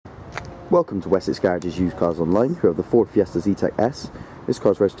Welcome to Wessex Garage's Used Cars Online. We have the Ford Fiesta Zetec S. This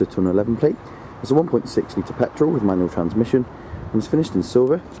car is registered to an 11 plate. It's a 1.6 litre petrol with manual transmission and it's finished in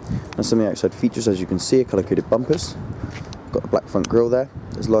silver. And some of the outside features, as you can see, are colour coded bumpers. Got the black front grille there.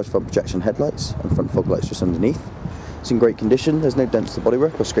 There's large front projection headlights and front fog lights just underneath. It's in great condition. There's no dents to the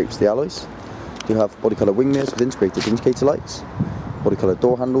bodywork or scrapes to the alloys. You have body colour wing mirrors with integrated indicator lights, body colour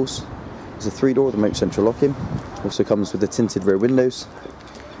door handles. There's a 3-door with remote central locking. Also comes with the tinted rear windows.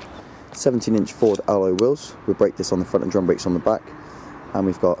 17-inch Ford alloy wheels with brake discs on the front and drum brakes on the back, and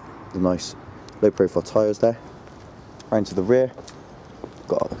we've got the nice low profile tyres there. Round to the rear,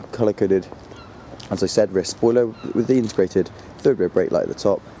 got a colour coded, as I said, rear spoiler with the integrated third rear brake light at the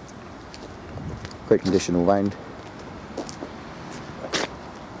top. Great condition all round.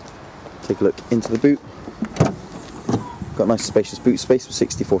 Take a look into the boot. Got a nice spacious boot space with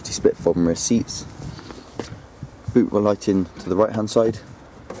 60-40 split front and rear seats. Boot with lighting to the right hand side.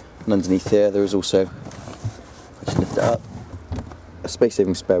 And underneath here there is also, I just lift it up, a space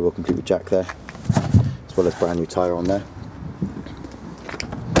saving spare wheel complete with jack there, as well as brand new tyre on there.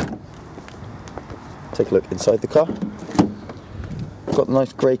 Take a look inside the car. Got the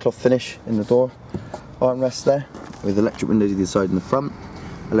nice grey cloth finish in the door armrest there, with electric windows either side and the front,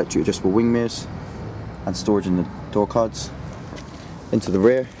 electric adjustable wing mirrors and storage in the door cards. Into the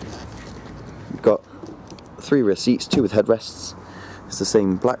rear we've got 3 rear seats, 2 with headrests. It's the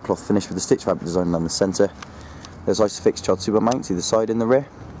same black cloth finish with the stitch fabric design down the centre. There's Isofix child super mounts either side in the rear.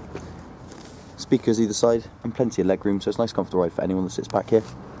 Speakers either side and plenty of leg room, so it's a nice comfortable ride for anyone that sits back here.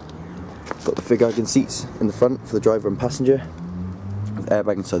 Got the figure hugging seats in the front for the driver and passenger, with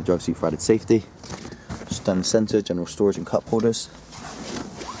airbag inside the driver's seat for added safety. Just down the centre, general storage and cup holders.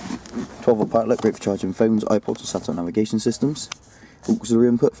 12-volt power outlet, great for charging phones, iPods or satellite navigation systems. Auxiliary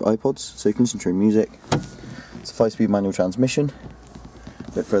input for iPods, so you can listen to your music. It's a 5-speed manual transmission.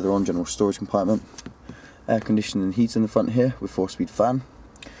 A bit further on, general storage compartment. Air conditioning and heat in the front here with 4-speed fan.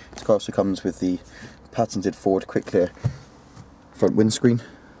 This car also comes with the patented Ford quick clear front windscreen.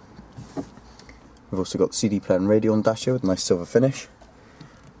 We've also got the CD player and radio on dash here with a nice silver finish.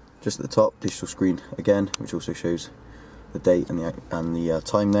 Just at the top, digital screen again, which also shows the date and the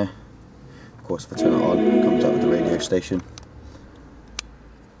time there. Of course, if I turn it on, it comes out with the radio station.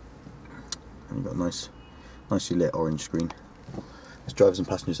 And you've got a nicely lit orange screen. There's drivers and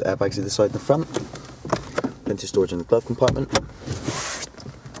passengers airbags either side and the front. Plenty of storage in the glove compartment.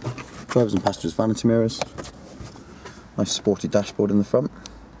 Drivers and passengers vanity mirrors. Nice sporty dashboard in the front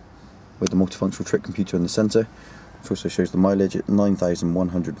with the multifunctional trip computer in the centre, which also shows the mileage at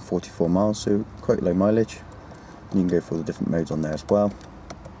 9,144 miles, so quite low mileage. And you can go for all the different modes on there as well.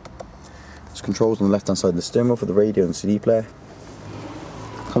 There's controls on the left hand side of the steering wheel for the radio and CD player.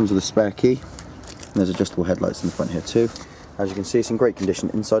 Comes with a spare key, and there's adjustable headlights in the front here too. As you can see, it's in great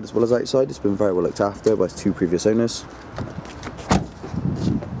condition inside as well as outside. It's been very well looked after by 2 previous owners.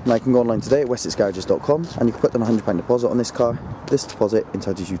 Now you can go online today at wessexgarages.com and you can put down a £100 deposit on this car. This deposit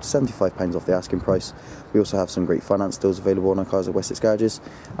entitles you to £75 off the asking price. We also have some great finance deals available on our cars at Wessex Garages,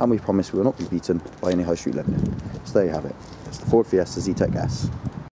 and we promise we will not be beaten by any high street lender. So there you have it. It's the Ford Fiesta Zetec S.